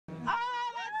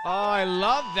Oh, I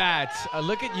love that.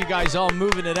 Look at you guys all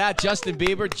moving to that. Justin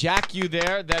Bieber, Jack You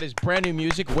There. That is brand new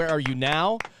music. Where Are You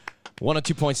Now?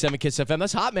 102.7 Kiss FM.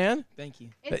 That's hot, man. Thank you.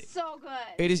 It's so good.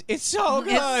 It is. It's so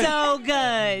good. It's so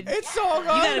good. It's so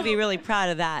good. You got to be really proud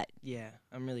of that. Yeah,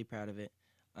 I'm really proud of it.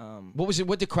 What was it?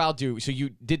 What did the crowd do? So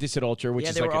you did this at Ultra, which yeah,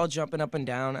 is they like were all jumping up and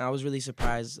down. I was really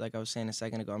surprised, like I was saying a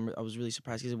second ago. I was really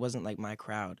surprised because it wasn't like my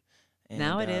crowd. And,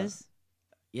 Now it is.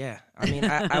 Yeah, I mean,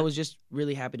 I was just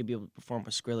really happy to be able to perform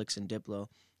with Skrillex and Diplo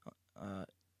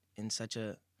in such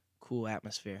a cool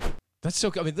atmosphere. That's so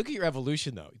cool. I mean, look at your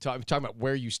evolution, though. Talking about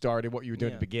where you started, what you were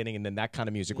doing at the beginning, and then that kind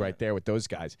of music right there with those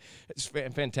guys. It's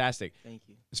fantastic. Thank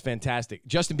you. It's fantastic.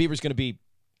 Justin Bieber's going to be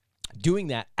doing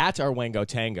that at our Wango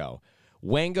Tango.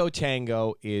 Wango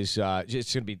Tango is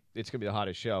it's gonna be the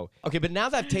hottest show. Okay, but now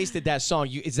that I've tasted that song,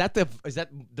 is that the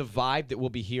vibe that we'll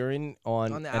be hearing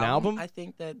on an album? I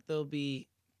think that there'll be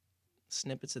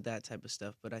snippets of that type of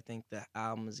stuff, but I think the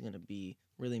album is gonna be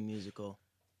really musical,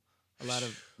 a lot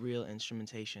of real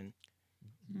instrumentation.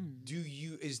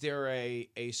 Is there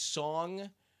a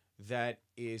song that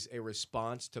is a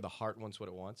response to The Heart Wants What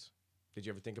It Wants? Did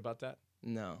you ever think about that?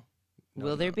 No.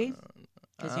 Will there be?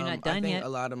 Because you're not done I think yet. a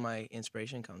lot of my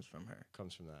inspiration comes from her.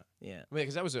 Comes from that. Yeah. I mean,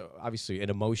 because that was obviously an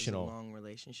emotional, long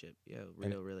relationship. Yeah,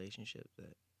 real relationship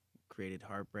that created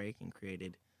heartbreak and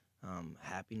created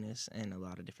happiness and a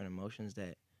lot of different emotions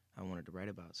that I wanted to write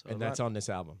about. So and that's on this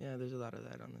album. Yeah, there's a lot of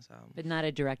that on this album. But not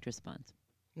a direct response.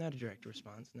 Not a direct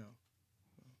response, no.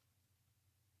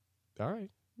 All right.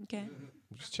 Okay.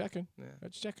 I'm just checking. Yeah.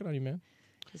 Just checking on you, man.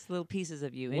 Just little pieces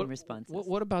of you in responses.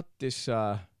 What about this?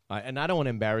 And I don't want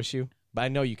to embarrass you, but I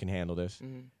know you can handle this.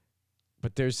 Mm-hmm.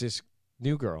 But there's this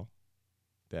new girl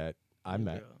that I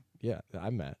met. Girl. Yeah, that I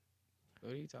met.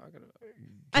 What are you talking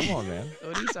about? Come on, man.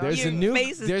 What are you talking There's about? a new.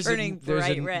 face is there's turning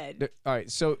bright a, red. All right,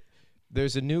 so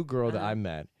there's a new girl that I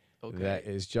met Okay. that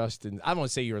is just. I don't want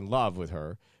to say you're in love with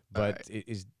her, but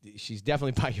she's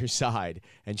definitely by your side,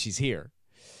 and she's here,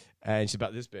 and she's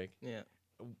about this big. Yeah.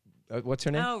 What's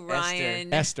her name? Oh,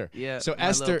 Ryan. Esther. Yeah. So my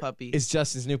little Esther puppy. is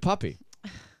Justin's new puppy.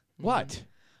 What?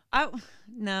 Oh,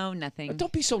 no, nothing.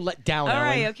 Don't be so let down, All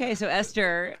right, Ellen. okay. So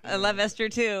Esther, I love Esther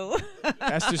too.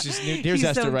 Esther's just new. There's She's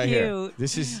Esther so right here. cute.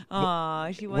 This is.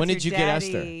 Aw, she wants when her did you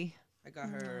daddy. get Esther? I got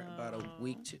her about a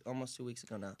week, almost 2 weeks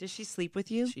ago now. Does she sleep with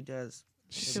you? She does.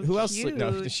 So who else?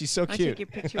 No, cute. she's so I'll cute. take your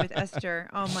picture with Esther.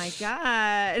 Oh my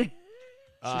God.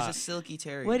 She's a silky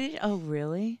terrier. What did? Oh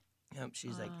really? Yep,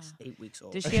 she's like 8 weeks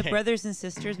old. Does she have brothers and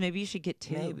sisters? Maybe you should get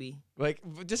two. Maybe. Like,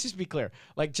 just to be clear,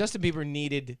 like Justin Bieber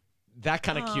needed that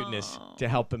kind of cuteness to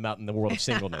help him out in the world of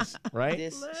singleness,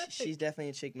 right? She's definitely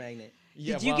a chick magnet.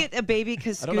 Yeah, Did you get a baby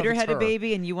because I don't know if Scooter it's had a her.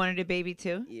 baby and you wanted a baby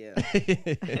too? Yeah.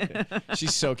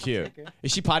 She's so cute.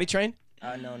 Is she potty trained?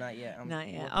 No, not yet. I'm Not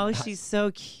yet. working Oh, on it. she's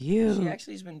so cute. She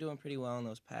actually has been doing pretty well on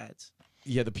those pads.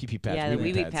 Yeah, the pee-pee pads. Yeah, the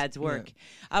wee-wee wee pads work.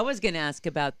 I was going to ask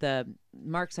about the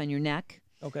marks on your neck.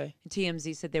 Okay.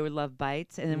 TMZ said they were love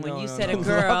bites, and then when No, you no, said no. a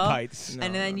girl, Love bites.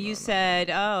 and then you said,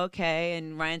 "Oh, okay,"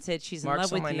 and Ryan said she's Marks in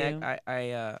love on with my you. neck.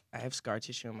 I have scar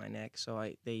tissue on my neck, so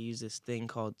they use this thing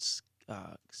called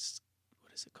what is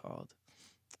it called?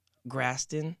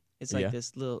 Graston. It's like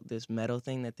this metal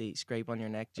thing that they scrape on your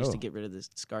neck just to get rid of this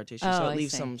scar tissue, so I it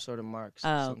leaves see. some sort of marks.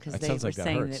 Oh, because That they sounds were like that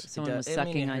saying hurts. that someone was it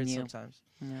sucking hurts on you. sometimes.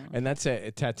 No. And that's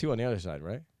a tattoo on the other side,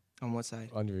 right? On what side?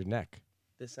 Under your neck.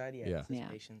 This side, yeah. Yeah. It says Yeah.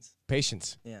 Patience.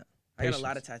 Patience. Yeah. I got a Patience.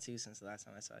 lot of tattoos since the last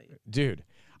time I saw you. Dude,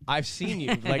 I've seen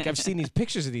you. Like, I've seen these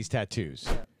pictures of these tattoos.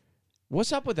 Yeah.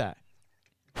 What's up with that?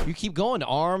 You keep going.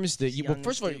 Arms. Well,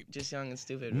 first of all, just young and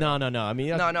stupid. no. I mean,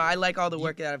 No, I like all the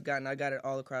work that I've gotten. I got it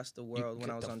all across the world when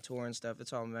I was on tour and stuff.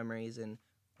 It's all memories and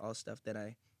all stuff that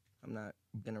I'm not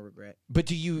gonna regret. But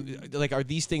do you like? Are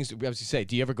these things? I was to say,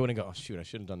 do you ever go in and go, "Oh shoot, I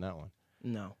shouldn't have done that one"?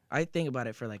 No, I think about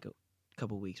it for like a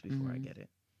couple weeks before I get it.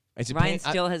 Is it Ryan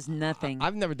pain- still has nothing.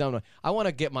 I've never done one. I want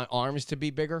to get my arms to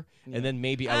be bigger, and then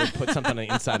maybe I would put something on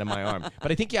the inside of my arm. But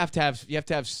I think you have to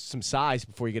have some size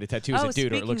before you get a tattoo as a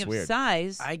dude, or it looks speaking of weird.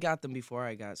 size, I got them before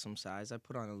I got some size. I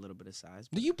put on a little bit of size.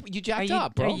 You are jacked you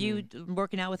up, bro. are you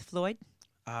working out with Floyd?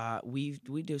 We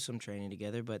do some training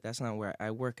together, but that's not where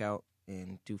I work out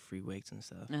and do free weights and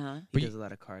stuff. Uh-huh. He But does a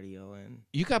lot of cardio and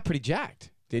You got pretty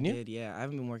jacked, didn't you? did, yeah. I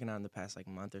haven't been working out in the past like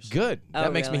month or so. Good. Oh,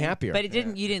 That makes me really? happier. But it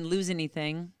didn't. You didn't lose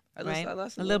anything, right? I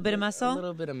lost a little bit of muscle. A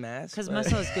little bit of mass. Because but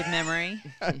muscle has good memory.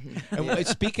 And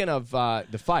speaking of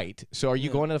the fight, so are you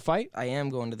going to the fight? I am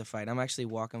going to the fight. I'm actually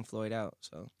walking Floyd out.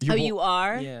 So You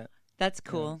are? yeah, That's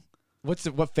cool.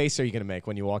 What face are you gonna make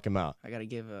when you walk him out? I gotta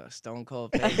give a stone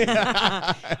cold face.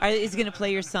 Is he going to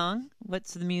play your song?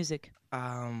 What's the music?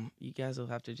 You guys will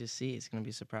have to just see. It's gonna be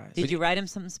a surprise. Did you write him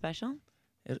something special?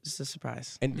 It's a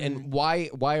surprise. And why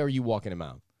are you walking him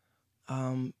out?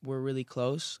 We're really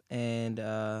close, and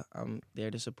I'm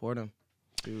there to support him.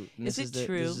 Is it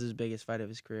true This is his biggest fight of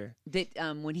his career. that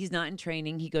when he's not in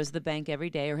training, he goes to the bank every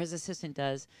day, or his assistant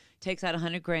does, takes out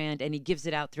 $100 grand, and he gives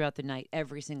it out throughout the night,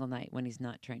 every single night when he's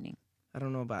not training? I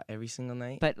don't know about every single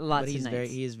night, But lots he's of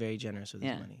nights. he is very generous with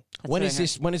his money. That's When what I is heard.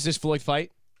 this? When is this Floyd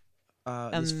fight?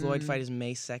 This Floyd fight is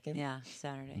May 2nd. Yeah,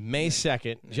 Saturday. May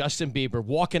 2nd. Justin Bieber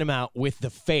walking him out with the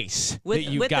face With,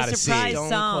 that you with got the to see. surprise Stone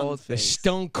song. cold The face.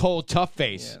 stone cold tough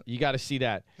face. Yeah. You got to see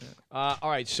that. All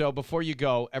right. So before you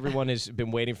go, everyone has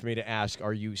been waiting for me to ask: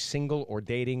 are you single or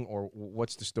dating, or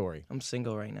what's the story? I'm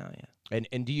single right now. Yeah,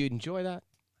 And do you enjoy that?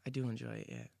 I do enjoy it.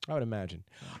 Yeah. I would imagine.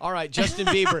 All right, Justin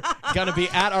Bieber gonna be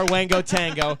at our Wango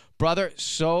Tango, brother.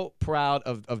 So proud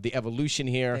of the evolution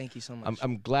here. Thank you so much.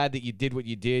 I'm glad that you did what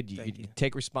you did. You Thank you.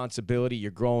 take responsibility. You're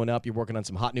growing up. You're working on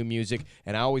some hot new music,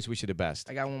 and I always wish you the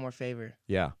best. I got one more favor.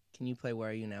 Yeah. Can you play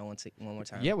 "Where Are You Now" one more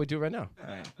time? Yeah, we do it right now.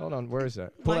 All right. Hold on. Where is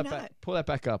that? Why Pull that not? back. Pull that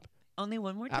back up. Only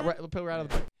one more time? Right, pull it right out of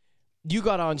the back. You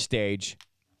got on stage,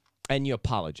 and you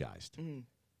apologized. Mhm.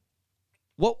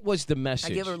 What was the message?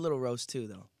 I give her a little roast too,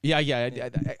 though. Yeah.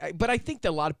 But I think that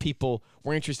a lot of people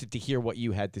were interested to hear what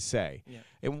you had to say. Yeah.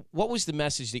 And what was the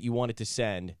message that you wanted to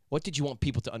send? What did you want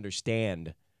people to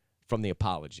understand from the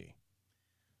apology?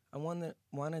 I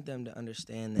wanted them to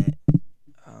understand that,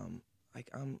 like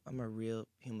I'm a real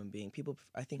human being.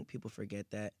 I think people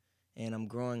forget that, and I'm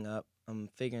growing up. I'm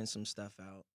figuring some stuff out.